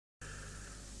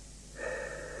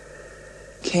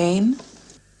cocaine?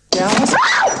 Dallas?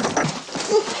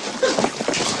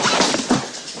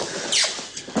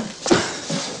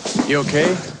 You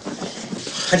okay?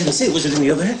 I didn't see it. Was it in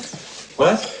the overhead?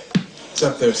 What? It's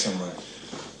up there somewhere.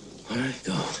 Where did it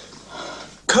go?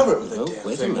 Cover it with a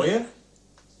damn thing, will you?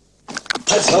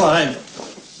 That's fine.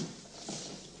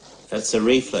 That's a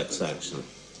reflex action.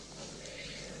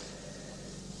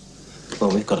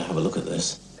 Well, we've got to have a look at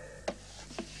this.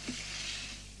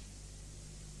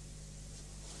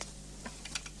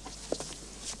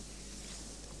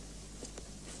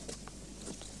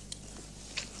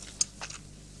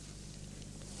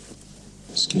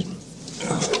 Excuse me.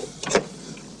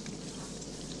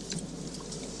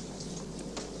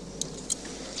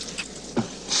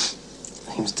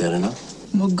 Seems dead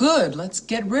enough. Well, good. Let's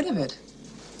get rid of it.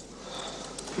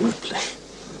 Ripley.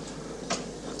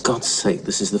 For God's sake,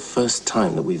 this is the first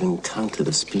time that we've encountered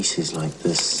a species like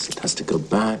this. It has to go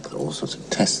back. All sorts of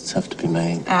tests have to be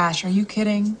made. Ash, are you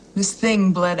kidding? This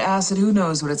thing bled acid. Who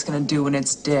knows what it's gonna do when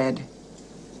it's dead?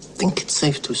 I think it's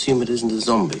safe to assume it isn't a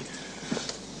zombie.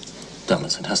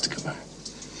 Dallas, it has to go back.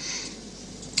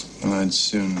 Well, I'd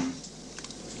soon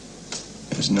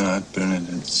as not burn it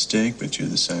at the stake, but you're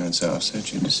the science officer.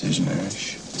 It's your decision,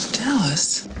 Ash.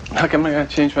 Dallas? How come I gotta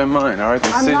change my mind? All right, the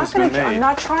decision's been made. I'm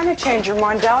not trying to change your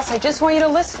mind, Dallas. I just want you to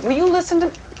listen. Will you listen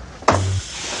to...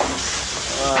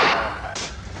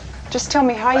 Just tell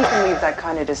me how you can leave that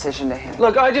kind of decision to him.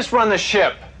 Look, I just run the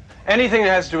ship. Anything that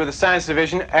has to do with the science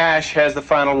division, Ash has the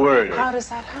final word. How does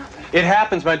that happen? It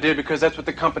happens, my dear, because that's what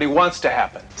the company wants to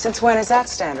happen. Since when is that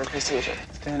standard procedure?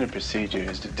 Standard procedure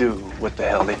is to do what the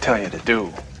hell they tell you to do.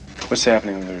 What's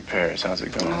happening with the repairs? How's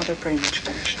it going? Oh, they're pretty much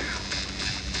finished now.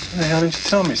 Why the hell didn't you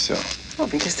tell me so? Well,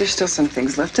 because there's still some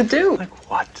things left to do. Like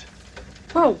what?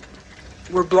 Well,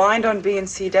 we're blind on B and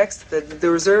C decks. The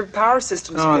reserve power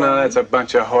system's Oh, no, blown. that's a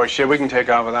bunch of horseshit. We can take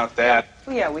off without that.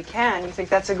 Well, yeah, we can. You think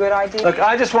that's a good idea? Look,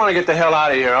 I just want to get the hell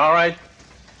out of here, all right?